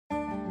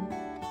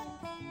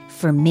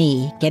For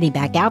me, getting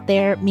back out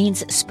there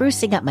means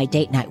sprucing up my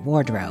date night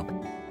wardrobe,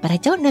 but I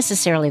don't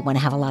necessarily want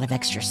to have a lot of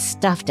extra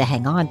stuff to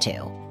hang on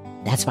to.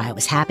 That's why I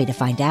was happy to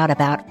find out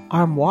about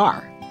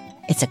Armoire.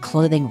 It's a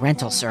clothing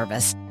rental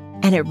service,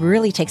 and it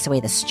really takes away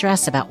the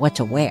stress about what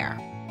to wear.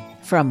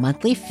 For a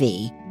monthly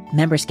fee,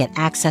 members get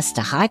access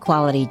to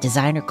high-quality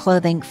designer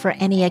clothing for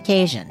any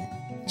occasion.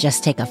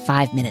 Just take a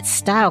 5-minute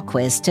style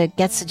quiz to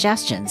get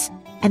suggestions,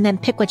 and then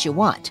pick what you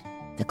want.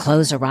 The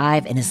clothes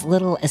arrive in as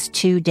little as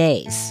 2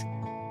 days.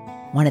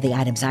 One of the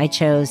items I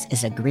chose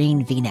is a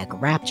green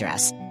V-neck wrap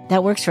dress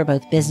that works for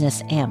both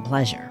business and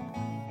pleasure.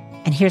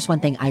 And here's one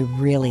thing I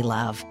really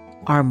love.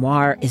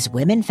 Armoire is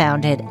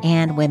women-founded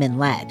and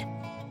women-led.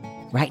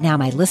 Right now,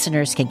 my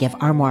listeners can give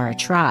Armoire a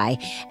try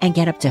and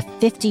get up to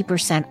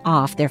 50%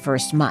 off their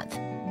first month.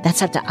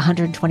 That's up to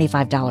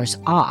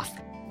 $125 off.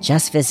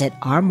 Just visit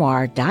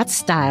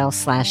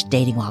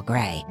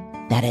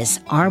armoire.style/datingwhilegray. That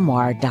is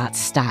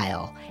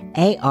armoire.style,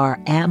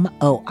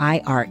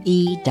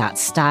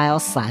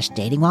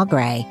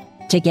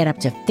 ARMOIRE.style/datingwhilegray to get up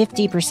to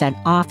 50%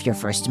 off your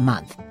first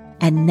month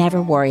and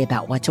never worry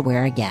about what to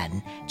wear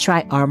again.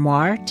 Try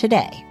Armoire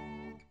today.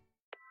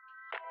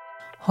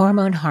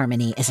 Hormone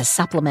Harmony is a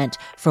supplement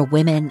for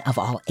women of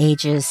all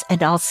ages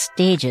and all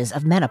stages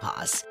of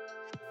menopause.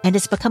 And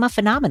it's become a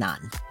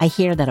phenomenon. I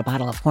hear that a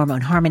bottle of Hormone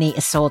Harmony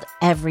is sold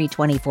every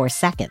 24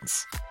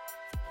 seconds.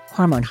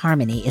 Hormone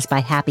Harmony is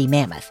by Happy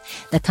Mammoth,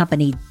 the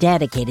company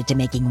dedicated to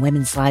making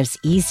women's lives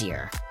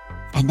easier.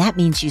 And that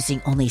means using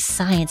only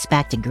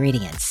science-backed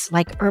ingredients,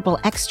 like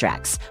herbal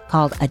extracts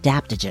called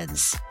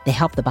adaptogens. They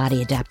help the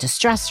body adapt to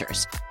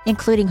stressors,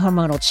 including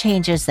hormonal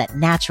changes that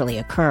naturally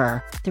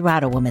occur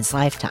throughout a woman's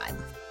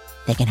lifetime.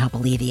 They can help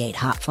alleviate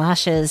hot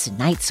flashes,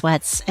 night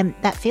sweats, and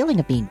that feeling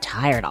of being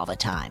tired all the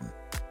time.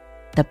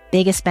 The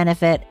biggest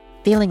benefit,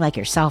 feeling like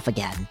yourself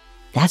again.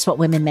 That's what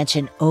women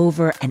mention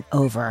over and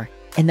over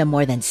in the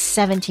more than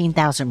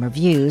 17,000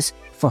 reviews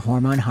for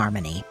Hormone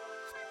Harmony.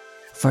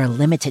 For a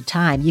limited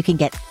time, you can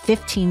get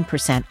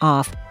 15%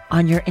 off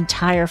on your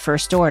entire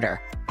first order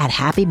at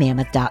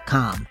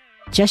happymammoth.com.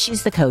 Just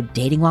use the code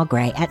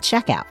DatingWhileGray at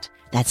checkout.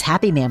 That's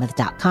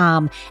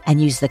happymammoth.com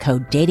and use the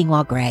code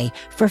DatingWhileGray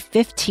for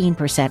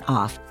 15%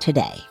 off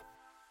today.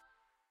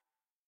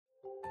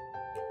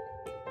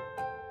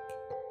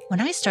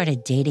 When I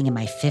started dating in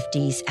my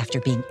 50s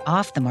after being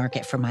off the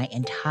market for my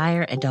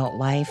entire adult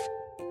life,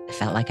 I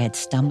felt like I'd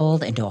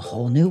stumbled into a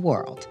whole new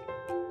world.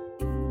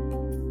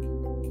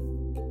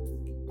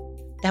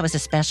 That was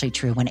especially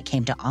true when it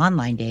came to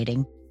online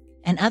dating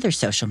and other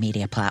social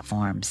media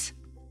platforms.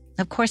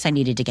 Of course, I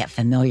needed to get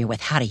familiar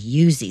with how to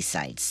use these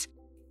sites,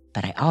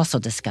 but I also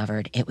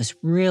discovered it was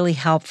really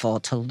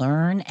helpful to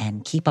learn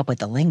and keep up with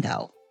the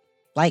lingo,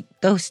 like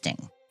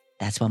ghosting.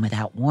 That's when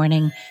without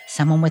warning,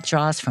 someone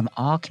withdraws from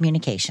all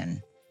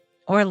communication.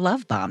 Or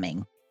love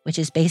bombing, which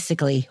is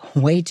basically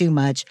way too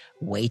much,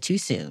 way too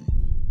soon.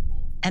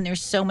 And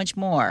there's so much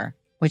more,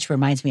 which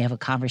reminds me of a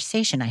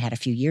conversation I had a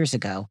few years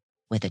ago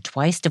with a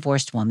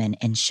twice-divorced woman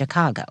in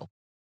Chicago.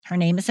 Her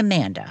name is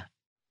Amanda.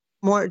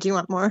 More? Do you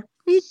want more?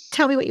 You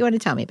tell me what you want to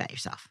tell me about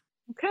yourself.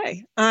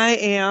 Okay. I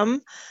am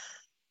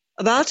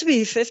about to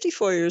be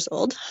 54 years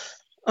old.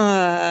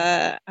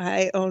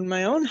 I own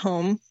my own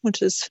home,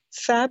 which is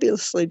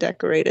fabulously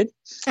decorated.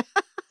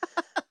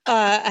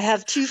 I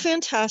have 2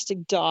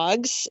 fantastic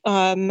dogs,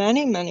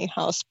 many, many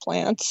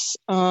houseplants,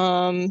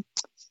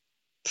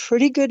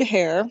 pretty good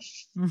hair.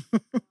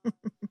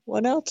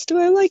 What else do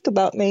I like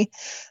about me?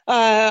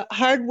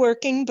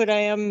 Hardworking, but I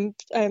am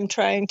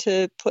trying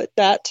to put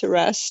that to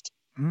rest.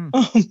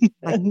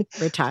 Like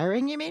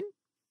retiring, you mean?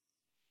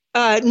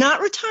 Not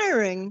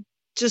retiring,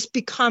 just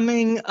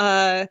becoming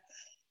a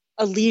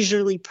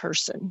leisurely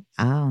person.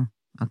 Oh,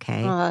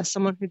 okay.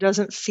 Someone who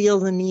doesn't feel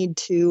the need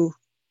to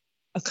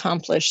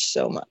accomplish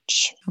so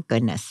much. Oh,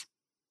 goodness.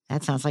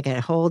 That sounds like a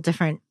whole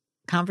different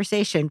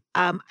conversation.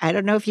 I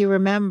don't know if you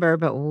remember,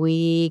 but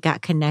we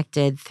got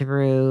connected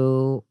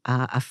through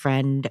a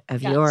friend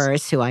of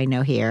yours who I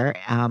know here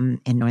in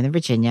Northern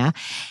Virginia.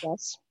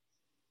 Yes.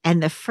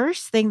 And the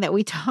first thing that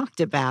we talked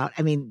about,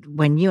 I mean,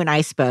 when you and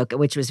I spoke,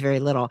 which was very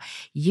little,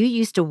 you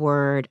used a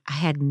word I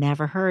had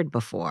never heard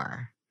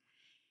before.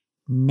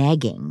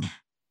 Negging.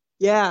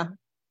 Yeah.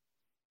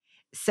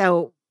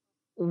 So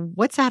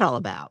what's that all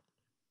about?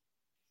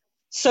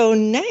 So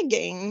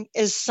negging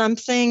is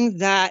something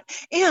that,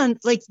 and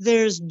like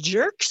there's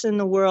jerks in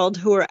the world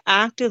who are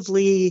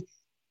actively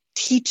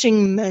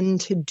teaching men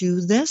to do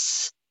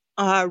this,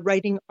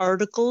 writing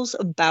articles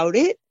about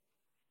it.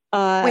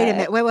 Wait a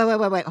minute.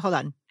 Wait. Hold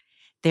on.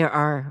 There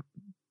are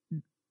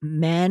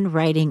men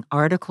writing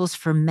articles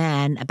for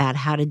men about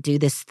how to do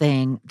this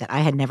thing that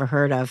I had never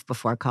heard of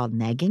before called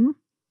negging?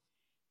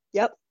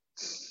 Yep.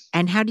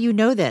 And how do you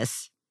know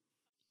this?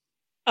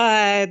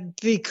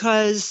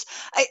 Because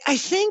I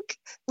think,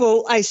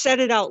 well, I said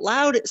it out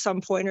loud at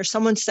some point, or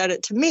someone said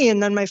it to me,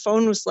 and then my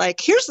phone was like,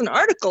 here's an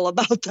article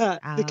about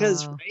that,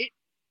 because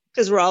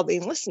we're all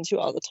being listened to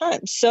all the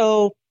time.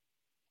 So,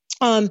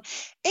 and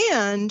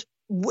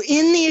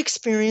in the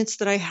experience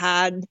that I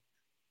had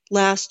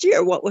last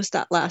year. What was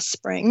that, last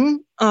spring?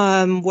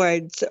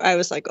 Where I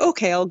was like,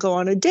 okay, I'll go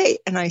on a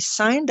date. And I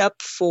signed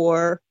up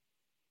for,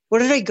 what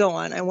did I go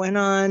on? I went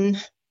on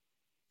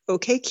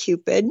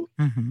OkCupid.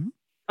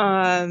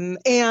 Mm-hmm.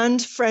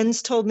 And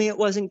friends told me it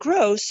wasn't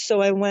gross.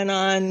 So I went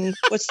on,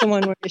 what's the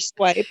one where you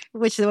swipe?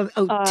 Which is,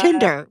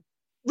 Tinder.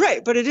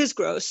 Right. But it is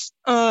gross.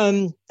 I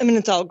mean,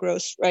 it's all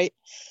gross, right?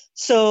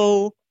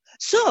 So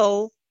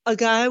a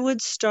guy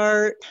would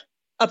start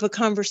up a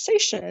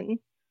conversation,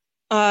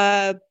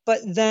 but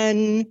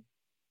then,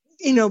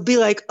 be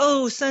like,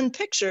 oh, send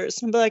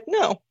pictures. And be like,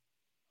 no,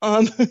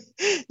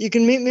 you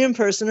can meet me in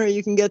person or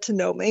you can get to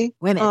know me.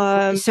 Wait a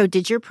minute. So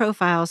did your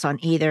profiles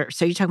on either,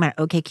 so you're talking about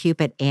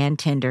OkCupid and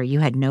Tinder, you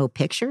had no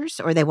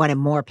pictures or they wanted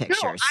more pictures?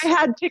 No, I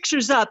had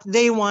pictures up.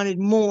 They wanted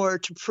more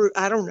to prove,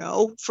 I don't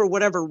know, for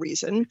whatever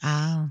reason.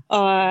 Oh.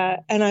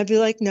 And I'd be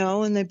like,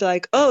 no. And they'd be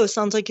like, oh,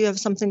 sounds like you have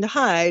something to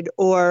hide.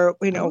 Or,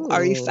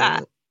 are you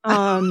fat?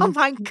 Oh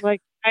my God.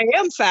 Like, I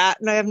am fat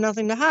and I have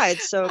nothing to hide.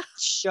 So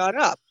shut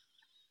up.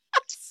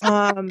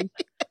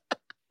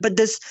 But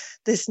this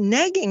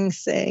negging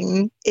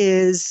thing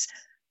is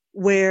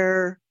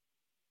where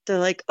they're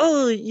like,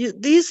 oh,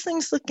 these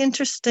things look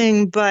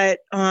interesting, but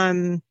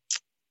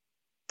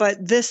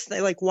this,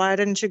 like, why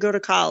didn't you go to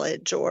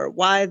college, or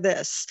why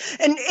this?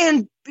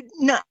 And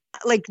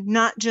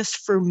not just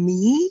for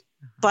me,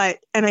 but,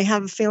 and I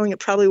have a feeling it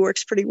probably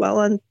works pretty well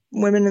on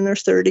women in their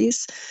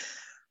 30s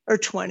or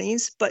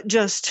 20s, but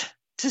just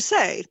to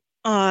say,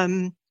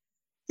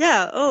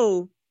 yeah,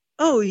 oh,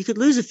 you could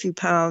lose a few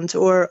pounds,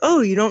 or,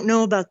 oh, you don't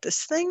know about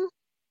this thing.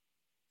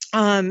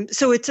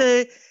 So it's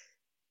and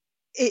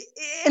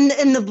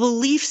the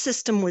belief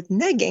system with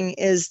negging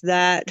is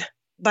that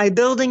by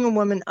building a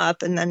woman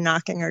up and then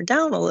knocking her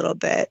down a little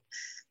bit,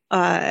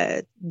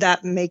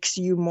 that makes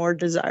you more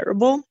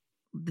desirable.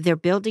 They're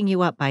building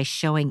you up by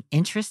showing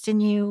interest in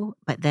you,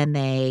 but then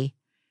they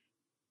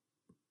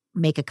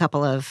make a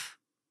couple of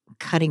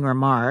cutting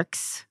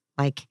remarks,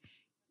 like,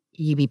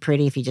 you'd be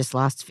pretty if you just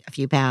lost a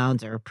few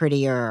pounds, or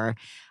prettier, or,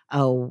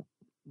 oh,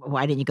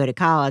 why didn't you go to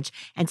college?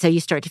 And so you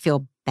start to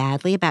feel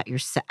badly about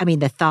yourself. I mean,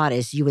 the thought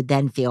is you would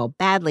then feel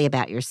badly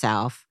about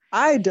yourself.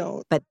 I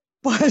don't. But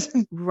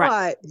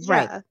right.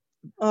 Yeah.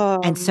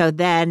 And so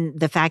then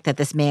the fact that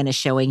this man is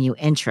showing you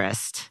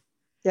interest,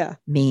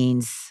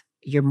 means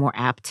you're more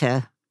apt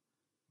to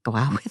go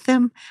out with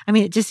him. I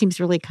mean, it just seems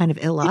really kind of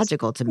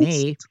illogical to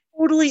me.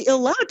 Totally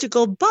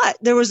illogical. But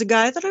there was a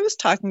guy that I was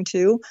talking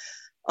to,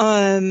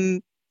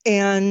 and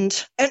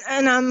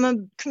I'm a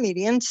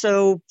comedian,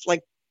 so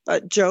like,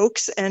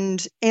 jokes,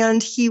 and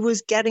he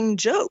was getting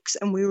jokes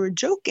and we were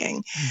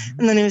joking. Mm-hmm.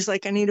 And then he was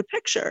like, I need a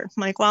picture.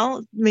 I'm like,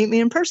 well, meet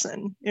me in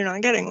person. You're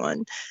not getting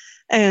one.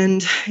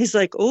 And he's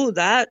like, oh,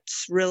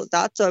 that's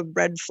a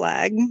red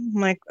flag. I'm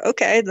like,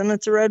 okay, then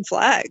it's a red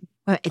flag.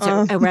 It's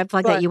a red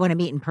flag that you want to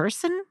meet in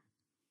person?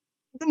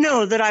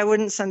 No, that I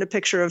wouldn't send a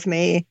picture of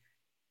me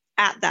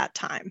at that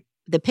time.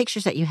 The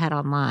pictures that you had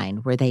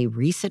online, were they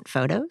recent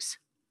photos?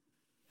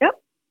 Yep.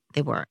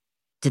 They were.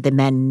 Did the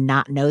men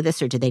not know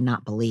this, or did they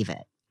not believe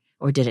it?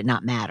 Or did it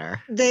not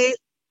matter? They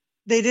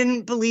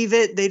didn't believe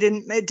it.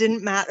 It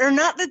didn't matter.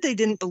 Not that they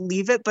didn't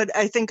believe it, but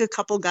I think a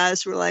couple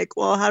guys were like,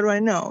 well, how do I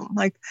know? I'm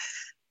like,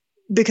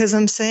 because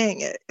I'm saying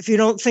it. If you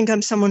don't think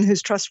I'm someone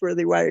who's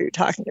trustworthy, why are you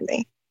talking to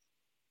me?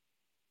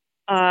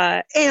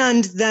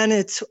 And then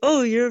it's,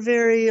 oh, you're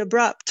very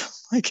abrupt.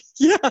 Like,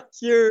 yeah,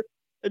 you're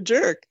a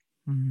jerk.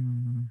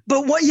 Mm.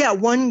 But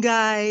one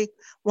guy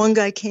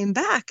came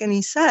back and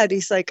he said,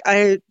 he's like,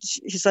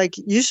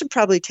 you should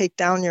probably take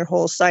down your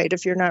whole site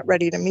if you're not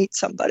ready to meet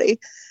somebody.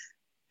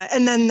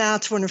 And then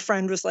that's when a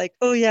friend was like,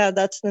 oh yeah,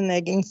 that's the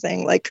negging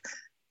thing. Like,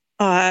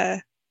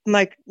 I'm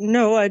like,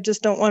 no, I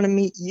just don't want to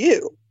meet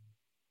you.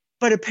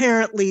 But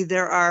apparently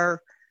there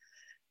are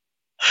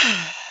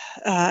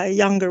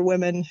younger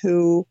women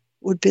who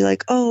would be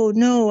like, oh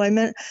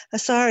no,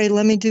 sorry,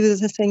 let me do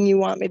the thing you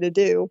want me to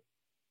do.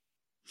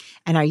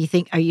 And are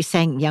you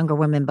saying younger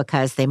women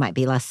because they might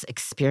be less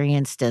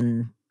experienced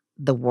in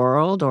the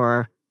world,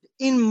 or?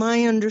 In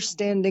my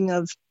understanding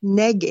of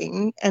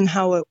negging and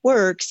how it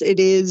works, it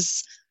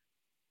is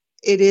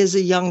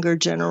a younger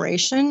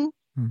generation.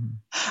 Mm-hmm.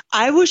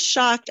 I was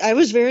shocked. I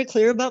was very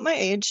clear about my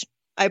age.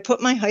 I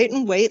put my height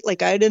and weight,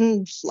 like I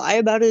didn't lie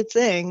about a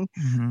thing.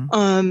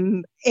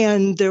 Mm-hmm.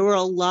 And there were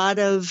a lot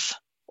of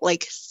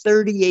like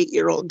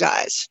 38-year-old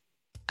guys.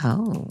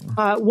 Oh.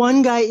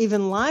 One guy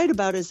even lied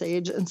about his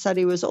age and said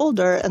he was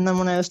older. And then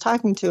when I was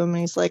talking to him,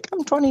 he's like,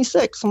 I'm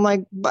 26. I'm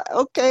like,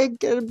 okay,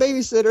 get a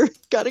babysitter.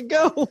 Gotta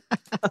go.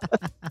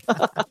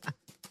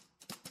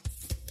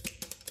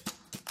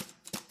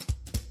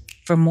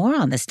 For more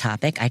on this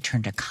topic, I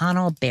turned to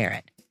Connell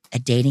Barrett, a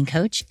dating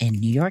coach in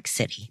New York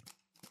City.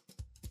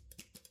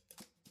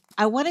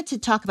 I wanted to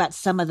talk about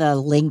some of the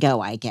lingo,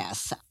 I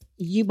guess.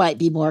 You might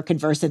be more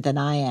conversant than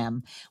I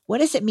am. What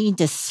does it mean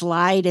to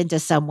slide into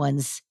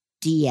someone's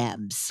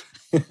DMs?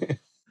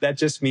 That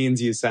just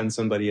means you send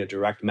somebody a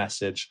direct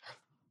message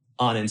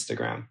on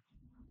Instagram.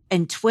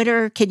 And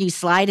Twitter, can you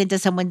slide into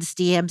someone's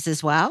DMs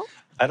as well?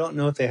 I don't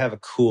know if they have a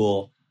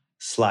cool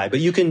slide. But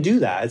you can do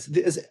that.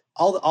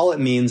 All it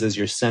means is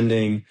you're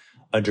sending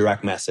a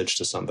direct message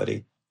to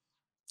somebody.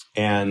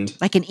 And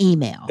like an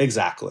email.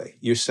 Exactly.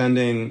 You're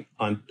sending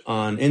on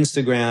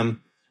Instagram,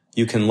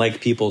 you can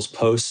like people's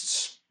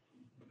posts.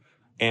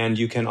 And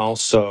you can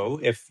also,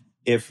 if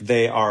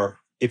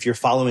you're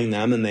following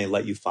them and they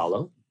let you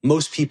follow,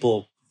 most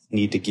people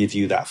need to give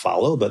you that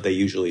follow, but they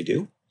usually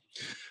do.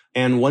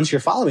 And once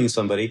you're following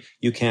somebody,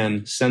 you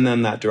can send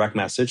them that direct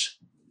message,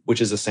 which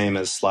is the same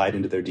as slide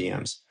into their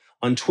DMs.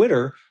 On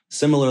Twitter,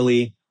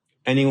 similarly,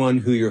 anyone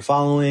who you're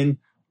following,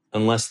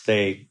 unless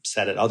they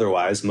said it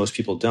otherwise, most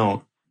people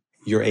don't,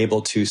 you're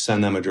able to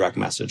send them a direct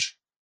message.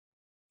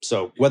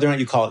 So whether or not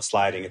you call it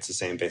sliding, it's the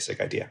same basic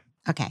idea.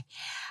 Okay.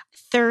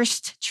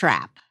 Thirst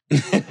trap.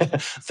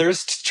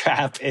 Thirst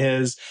trap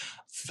is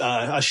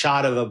a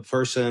shot of a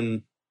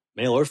person,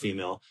 male or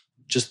female,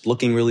 just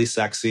looking really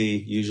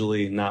sexy,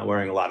 usually not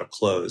wearing a lot of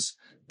clothes.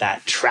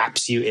 That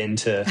traps you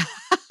into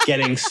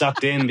getting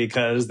sucked in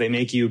because they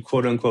make you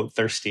quote unquote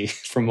thirsty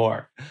for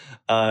more.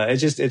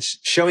 It's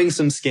showing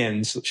some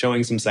skin,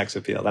 showing some sex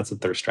appeal. That's a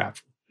thirst trap.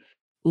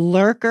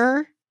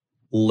 Lurker.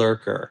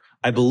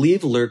 I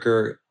believe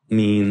lurker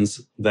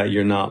means that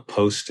you're not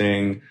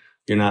posting,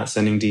 you're not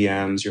sending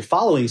DMs, you're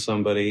following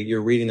somebody,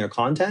 you're reading their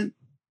content,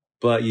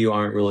 but you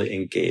aren't really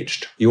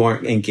engaged. You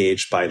aren't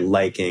engaged by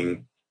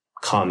liking,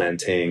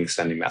 commenting,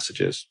 sending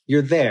messages.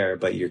 You're there,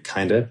 but you're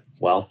kind of,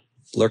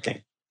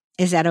 lurking.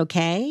 Is that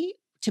okay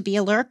to be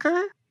a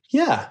lurker?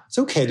 Yeah, it's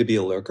okay to be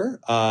a lurker.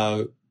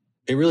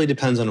 It really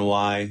depends on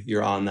why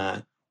you're on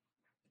that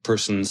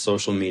person's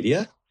social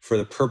media. For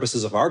the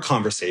purposes of our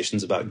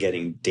conversations about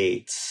getting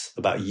dates,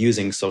 about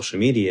using social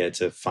media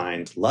to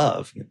find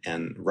love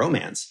and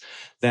romance,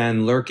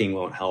 then lurking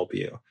won't help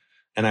you.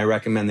 And I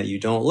recommend that you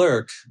don't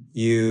lurk,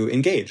 you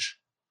engage.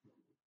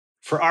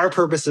 For our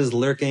purposes,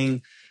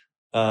 lurking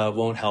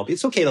won't help.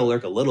 It's okay to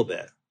lurk a little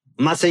bit.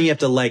 I'm not saying you have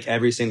to like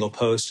every single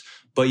post,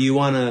 but you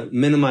want to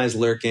minimize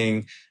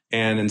lurking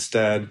and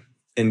instead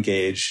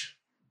engage.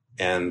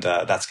 And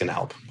that's going to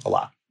help a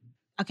lot.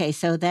 Okay,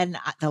 so then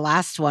the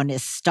last one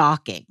is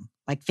stalking,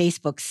 like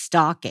Facebook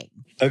stalking.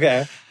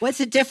 Okay. What's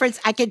the difference?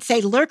 I could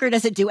say lurker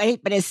doesn't do anything,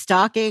 but is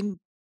stalking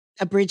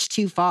a bridge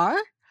too far?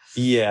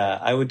 Yeah,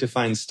 I would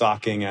define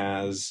stalking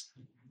as,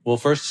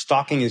 first,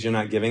 stalking is you're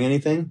not giving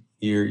anything.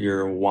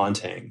 You're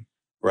wanting,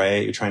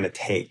 right? You're trying to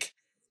take.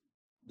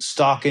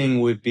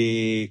 Stalking would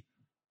be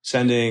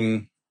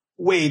sending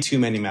way too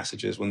many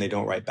messages when they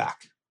don't write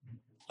back.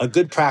 A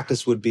good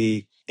practice would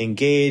be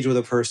engage with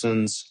a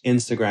person's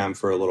Instagram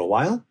for a little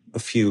while, a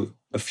few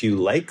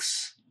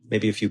likes,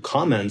 maybe a few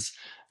comments.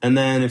 And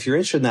then if you're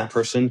interested in that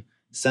person,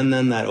 send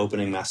them that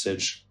opening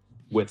message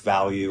with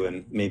value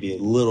and maybe a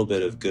little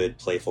bit of good,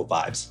 playful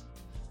vibes.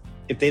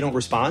 If they don't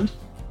respond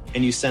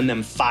and you send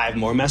them 5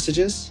 more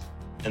messages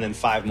and then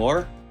 5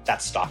 more,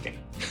 that's stalking.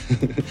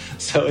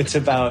 So it's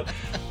about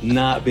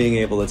not being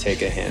able to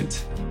take a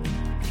hint.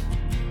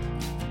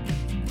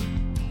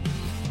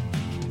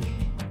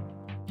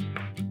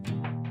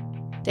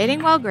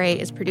 Dating While Gray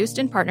is produced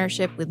in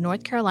partnership with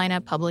North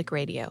Carolina Public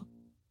Radio.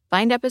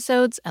 Find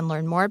episodes and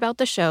learn more about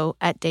the show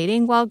at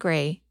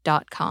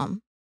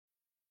datingwhilegray.com.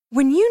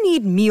 When you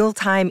need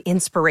mealtime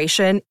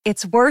inspiration,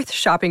 it's worth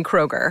shopping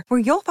Kroger, where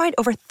you'll find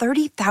over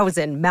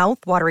 30,000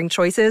 mouth-watering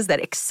choices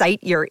that excite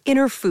your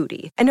inner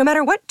foodie. And no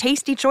matter what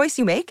tasty choice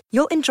you make,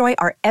 you'll enjoy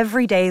our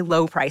everyday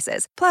low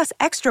prices, plus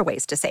extra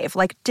ways to save,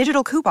 like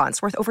digital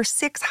coupons worth over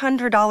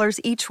 $600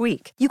 each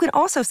week. You can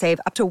also save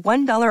up to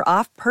 $1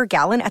 off per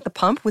gallon at the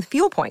pump with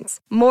fuel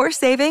points. More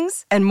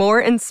savings and more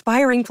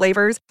inspiring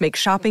flavors make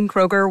shopping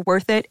Kroger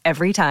worth it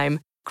every time.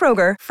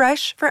 Kroger,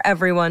 fresh for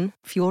everyone.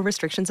 Fuel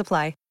restrictions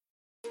apply.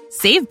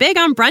 Save big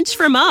on brunch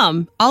for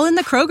mom, all in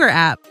the Kroger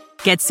app.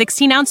 Get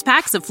 16-ounce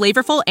packs of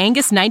flavorful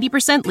Angus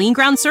 90% lean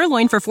ground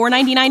sirloin for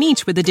 $4.99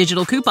 each with a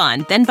digital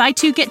coupon. Then buy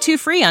 2, get 2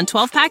 free on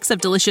 12 packs of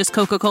delicious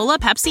Coca-Cola,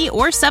 Pepsi,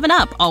 or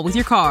 7-Up, all with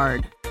your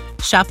card.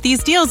 Shop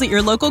these deals at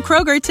your local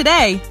Kroger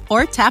today,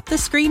 or tap the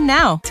screen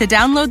now to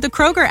download the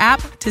Kroger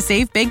app to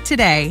save big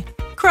today.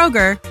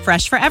 Kroger,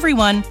 fresh for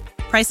everyone.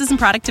 Prices and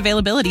product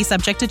availability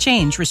subject to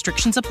change.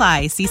 Restrictions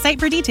apply. See site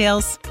for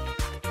details.